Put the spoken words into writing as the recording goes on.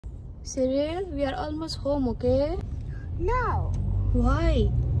Cyril, we are almost home, okay? No. Why?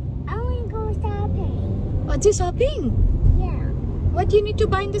 I want to go shopping. Are you shopping? Yeah. What do you need to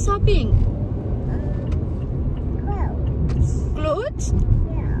buy in the shopping? Clothes. Clothes?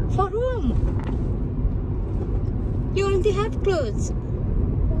 Yeah. For whom? You already have clothes.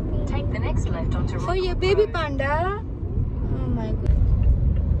 Take the next left onto For your baby panda? Oh my god.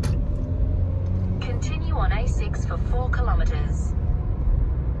 Continue on A6 for 4 kilometers.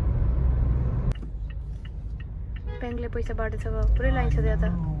 ब्याङ्कले पैसा बाँड्दैछ अब पुरै line छ त्यहाँ त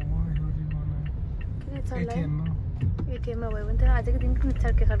किन छ line एटिएममा भयो भने त आजको दिन कुन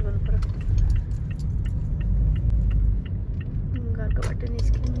के खाल गर्नु पर्यो घरकोबाट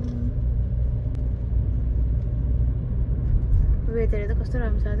निस्किनु वेदर त कस्तो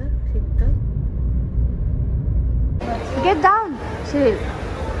राम्रो छ आज शीतल get down Cyril.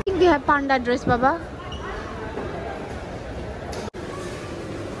 I think they have panda dress, Baba.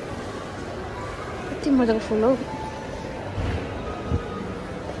 कति मजाको फुल हो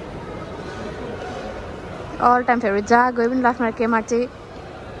all time favorite जहाँ गए पनि लास्टमा केमा चाहिँ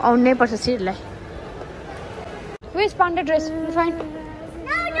आउनै पर्छ Cyrilलाई. Where is panda dress? You find?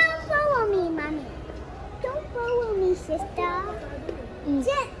 No, don't follow me, mommy. Don't follow me, sister.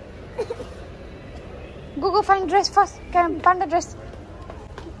 Go find dress first. Panda dress.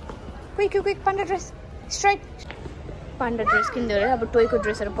 Quick, panda dress. Straight. Panda dress किन्दै हो अब टोयको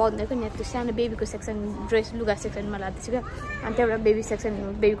ड्रेसहरु पाउँदैन नि त्यो सानो बेबीको सेक्सन ड्रेस लुगा सेक्सनमा लादैछु क्या अनि त्यहाँबाट बेबी सेक्सन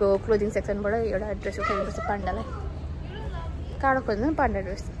बेबीको क्लोथिङ सेक्सनबाट एउटा ड्रेस उठाउनुपर्छ पान्डालाई काडो खोज्नु panda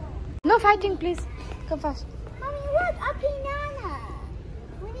dress no fighting please come fast Mommy, look, a banana.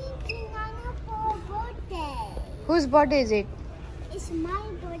 We need banana for birthday. Whose birthday is it? It's my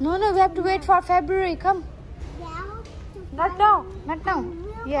birthday. No, we have to wait for February. Come. Yeah. Not now.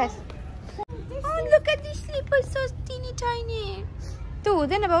 Yes. Oh, look at these slippers, so teeny tiny. Too,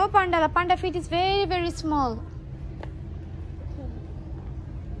 then Baba panda. The panda feet is very, very small.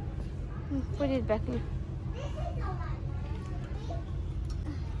 Put it back here.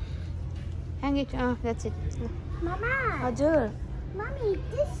 Hang it. Oh, that's it. Mama. Ajur. Mommy,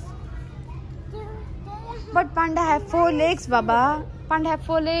 this. But panda have 4 legs, Baba. Panda have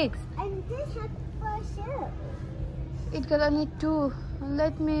 4 legs. And this has 4 shoes. It got only 2.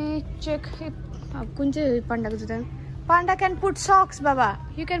 Let me check if Panda can put socks, Baba.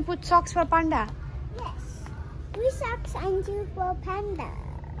 You can put socks for panda. Yes. We socks and you for panda.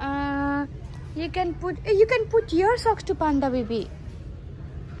 You can put your socks to panda, baby.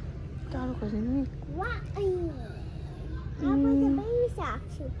 What? How about the baby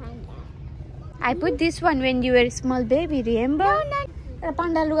socks to panda? I put this one when you were a small baby, remember? No, not.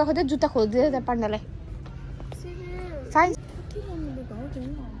 Panda luga khode juta khode the panda lai. Fine.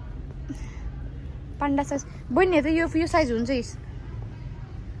 Panda says, boy, you size is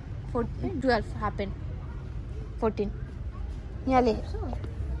 12 happen. 14. Yale.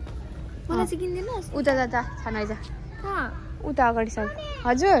 Uta dada, Hanaiza. Uta agadi side.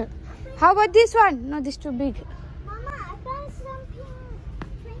 Hajur. How about this one? No, this too big. Mama, I found some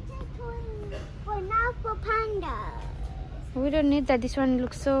printed toys for now for panda. We don't need that. This one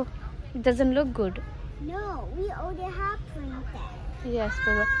looks so. It doesn't look good. No, we already have printed. Yes,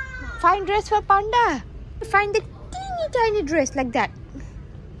 Baba. Find dress for panda. Find the teeny tiny dress like that.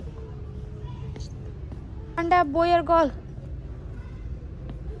 Panda, boy or girl?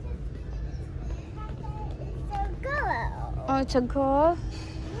 It's a girl. Oh, it's a girl.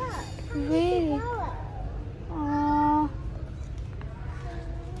 Yeah. Really? Oh.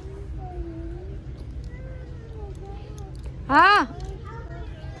 Ah.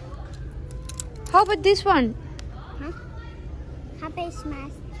 How about this one? Huh? Happy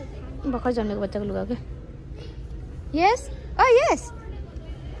smash to panda. भर्खर जन्मेको बच्चाको लुगा के यस यस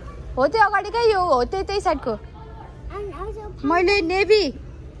हो त्यो अगाडिकै यो हो त्यही साइडको And also panda. मैले navy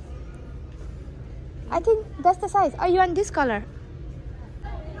I think that's the size. You want this color?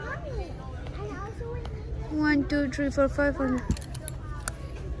 Mommy, and also 1 2 3 4 5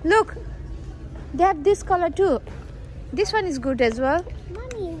 Look, they have this color too. This one is good as well.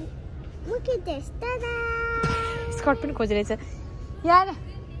 Mommy, look at this. Ta-da! Skirt पनि खोजिरहेछ यार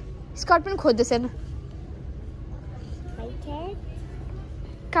skirt पनि खोज्दैछ न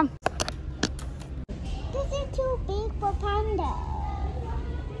Come. This is too big for panda.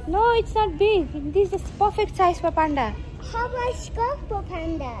 No, it's not big. This is perfect size for panda. How about skirt for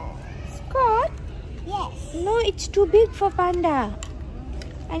panda? Skirt? Yes. No, it's too big for panda.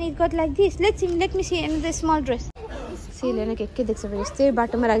 And it got like this. Let me see another small dress. See, Lena, के देख्छ फेरि यस्तै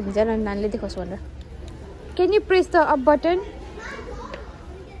बाटोमा राखिदिन्छ र नानीले देखाउँछ भनेर. Can you press the up button?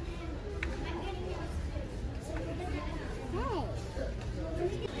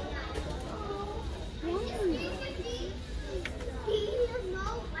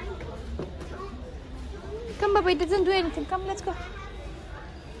 up. It doesn't do anything. Come, let's go.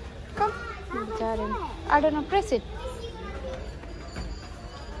 Come. I don't know. Press it.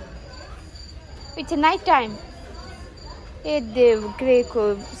 It's a night time. The grey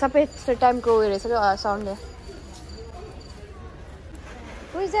time sound.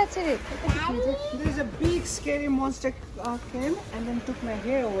 Who is that, Siri? There's a big scary monster came and then took my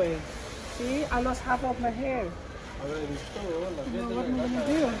hair away. See, I lost half of my hair. What am I gonna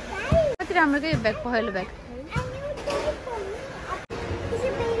do? What's the name of back? Pahelo back. It's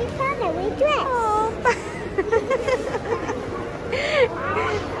a baby panda with dress.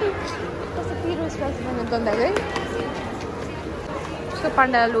 That's a cute response when I'm done. So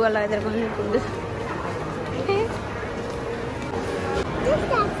panda luga like they're going to do this.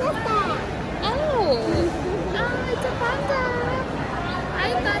 Sister. Oh, it's a panda.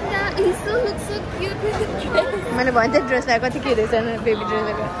 Hi, panda. He still looks so cute with the dress. I want the dress like what cute is and baby dress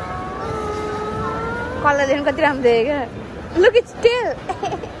like. Color then got ram dega. Look, it's tail.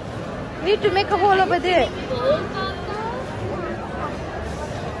 Need to make a hole over there.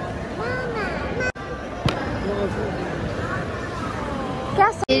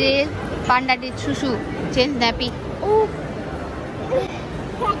 Yes. Panda did shushu. Change nappy. Oh.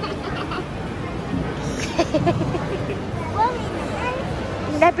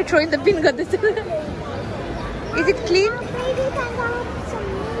 Nappy throwing the bin got this. Is it clean?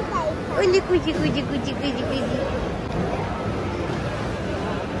 Oh, look, kuji.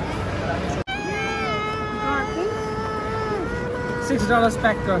 $6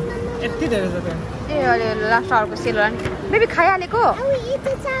 pack. It's there. Last hour was still on. Maybe Kaya go. I will eat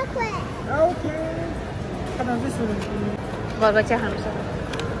the chocolate. Okay. Come on, this one.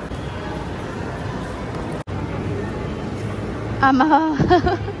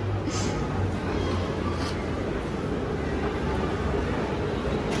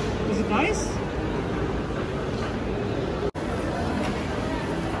 Is it nice?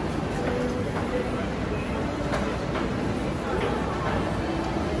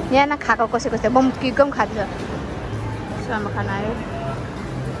 यहाँ ना खाएको कसै bomb किकम खान्छ सामा खाना आयो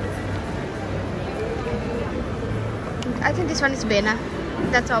I think this one is Bena.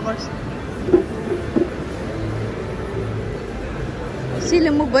 That's ours. सिले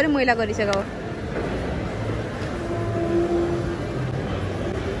मुख भरि मैला गरिसक्यो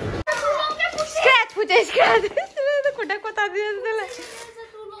स्क्रैच फुटे स्क्रैच खुट्टा कता दियो त्यसलाई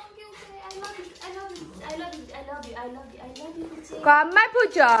कम्मै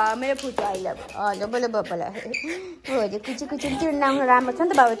पुछ मेरो पुछ आई लभ हजुर बोले बब्बला हो जे कुची त्यो नाम राम्रो छ नि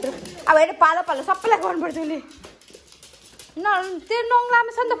त बाबु त्यो अब हेर पालो पालो सबैलाई गर्नुपर्छ उले न त्यो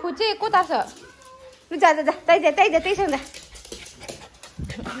नङलामा छ नि त फुचे कता छ लु जा त्यही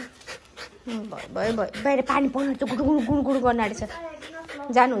भयो बाहिर पानी पर्नु त गुडुङ गर्न आँटेछ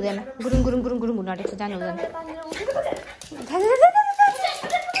जानु हुँदैन गुरुङ हुन आँटेछ जानु हुँदैन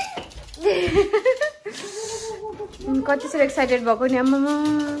कति साह्रो एक्साइटेड भएको नि आम्मामा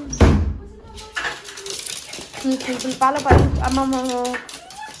पालो आम्मामा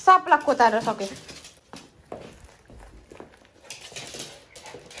सबलाई कोताएर सक्यो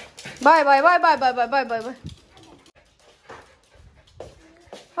बाई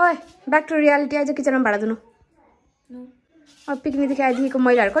ओए ब्याक टु रियालिटी आज किचनमा भाडा दिनु अब पिकनिकदेखि आइदेखिको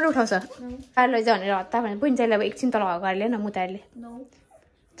मैलाहरू कसले उठाउँछ कार लैजा भनेर हत्ता भने पुइन्छ अब एकछिन तल घरले न मुताहरूले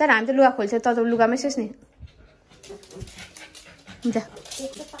तर हामी त लुगा खोल्छ त लुगामै सोस् नि हुन्छ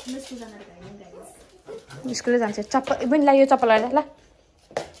स्कुलै जान्छ चप्पल पनि ला यो चप्पल लगाएर ल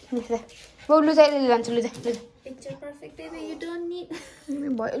लुजा लान्छु लुजा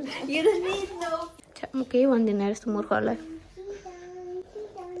म केही भन्दिनँ यस्तो मूर्खहरूलाई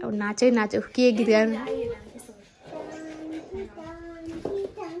अब नाच्यो के गीत गाउनु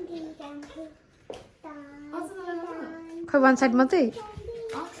खै वान साइड मात्रै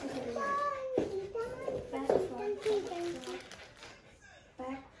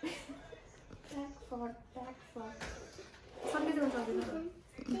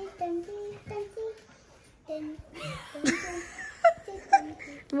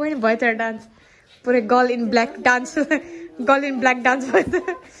मैले भयो त डान्स पुरै गर्ल इन ब्ल्याक डान्स भयो त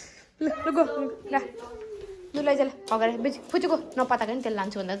ल गो ल लैजा ल अगाडि फुचुको नपता नि त्यसले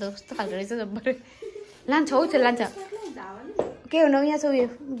लान्छु भन्दा त कस्तो खालको रहेछ जब्बर लान्छ हौ त्यो लान्छ के हुनु यहाँ छ उयो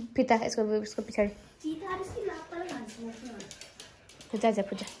फिता यसको पछाडि जा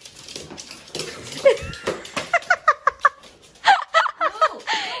पूजा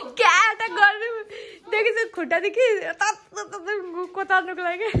क्या एउटा गर्नु देखेछ खुट्टादेखि कोतार्नुको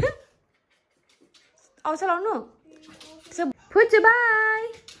लागि आउँछ लाउनु फुच्छु बाई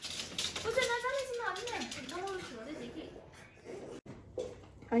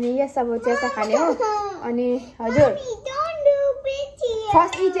अनि यस अब चिया खाने हो अनि हजुर Don't do pretty.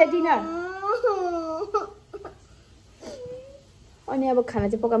 First it yeah dinner अनि अब खाना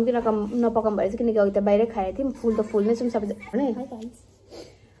चाहिँ पकाऊँ कि नपकाऊँ भएर चाहिँ किनकि अघि त बाहिरै खाएको थियौँ फुल त फुल नै छौँ सबैजना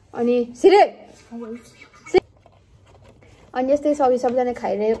अनि सिरे अनि यस्तै सबैजना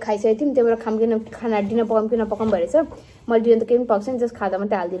खाइसकेको थियौँ त्यही भएर खाना डिनर पकाऊँ कि नपकाऊँ भएर चाहिँ मैले डिनर त केही पनि पकाएको छैन जस्ट खाँदा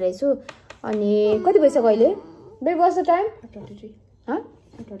मात्रै हालिदिइरहेछु अनि कति भइसक्यो अहिले बेग वाज द टाइम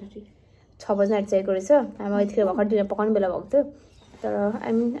 6 बज्न आँटिसकेको रहेछ हामी यतिखेर भर्खर डिनर पकाउने बेला भएको थियो तर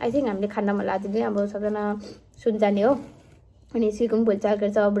आई थिङ्क हामीले खानामा लादिने अब सबैजना सुन जाने हो अनि सिरको पनि भोलि चालकेर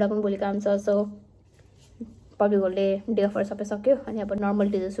छ बुढाको पनि भोलि काम छ सो पब्लिकहरूले डे अफर सबै सक्यो अनि अब नर्मल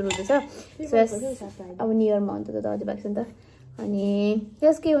डे सुरु हुँदैछ अब न्यु इयरमा हुन्छ त अझै बाँकी छ नि त अनि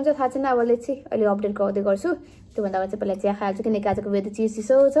यस के हुन्छ थाहा छैन अब लेट्सी अहिले अपडेट गर्दै गर्छु त्योभन्दा चाहिँ पहिला चिया खाइहाल्छु किनकि आजको वेदर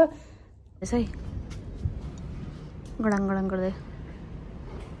चिसो छ है गडाङ गडाङ गर्दै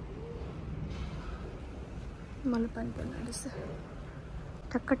मलाई पानी पर्न रहेछ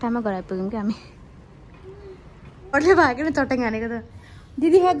ठक्क टाइममा घर आइपुग्यौँ कि हामी अरूले भागेर चट्याङ हानेको त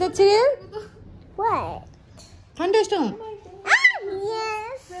दिदी had that cereal? What? Thunderstorm.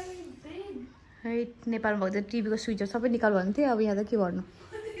 Yes. है नेपालमा भएको त टिभीको स्विचहरू सबै निकाल भन्थ्यो अब यहाँ त के गर्नु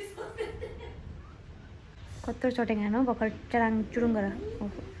कत्रो चट्याङ हानु भर्खर चराङ चुरुङ गरेर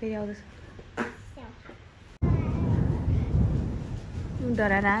फेरि आउँदैछ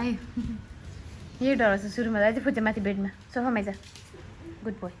डराएर आयो यही डराउँछ सुरुमा चाहिँ फुच्चा माथि बेडमा सोफामा आइज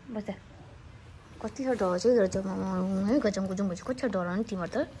गुड बोय बस्छ कति साह्रो डराउँछ है गजम गुजुङ भएपछि कति साह्रो डराउनु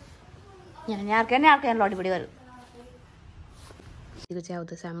तिमीहरू त यहाँ अर्कै यहाँ लडीबडी गरेर चाहिँ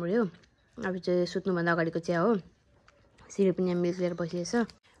आउँदैछ हाम्रो यो अब चाहिँ सुत्नुभन्दा अगाडिको चिया हो सिरे पनि यहाँ मिल्क लिएर बसिरहेछ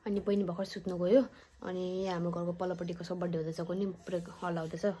अनि बहिनी भर्खर सुत्नु गयो अनि यहाँ हाम्रो घरको पल्लोपट्टिको सब बर्थडे हुँदैछ कोही पुरै हल्ला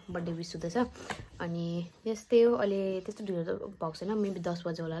हुँदैछ बर्थडे विस हुँदैछ अनि यस्तै हो अहिले त्यस्तो ढिलो त भएको छैन मेबी 10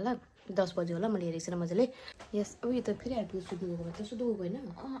 बजे होला 10 बजे होला मैले हेरेको छैन मजाले यस अब यो त फेरि आइपुग्यो सुत्नु गएको भए त सुत्नु गएको होइन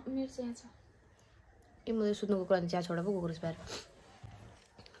मेरो चाहिँ छ ए मैले सुत्नु गएको अनि चिया छोडा पो गएको रहेछ बाहिर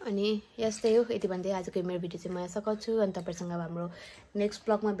अनि यस्तै हो यति भन्दै आजको मेरो भिडियो चाहिँ म यहाँ सघाउँछु अनि तपाईँसँग अब हाम्रो next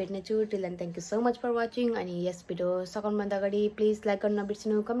ब्लगमा भेट्नेछु till then thank you so much for watching अनि यस भिडियो सघाउनुभन्दा अगाडि प्लिज लाइक गर्न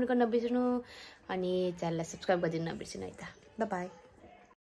नबिर्सिनु कमेन्ट गर्न नबिर्सिनु अनि च्यानललाई सब्सक्राइब गरिदिनु नबिर्सिनु है त बाई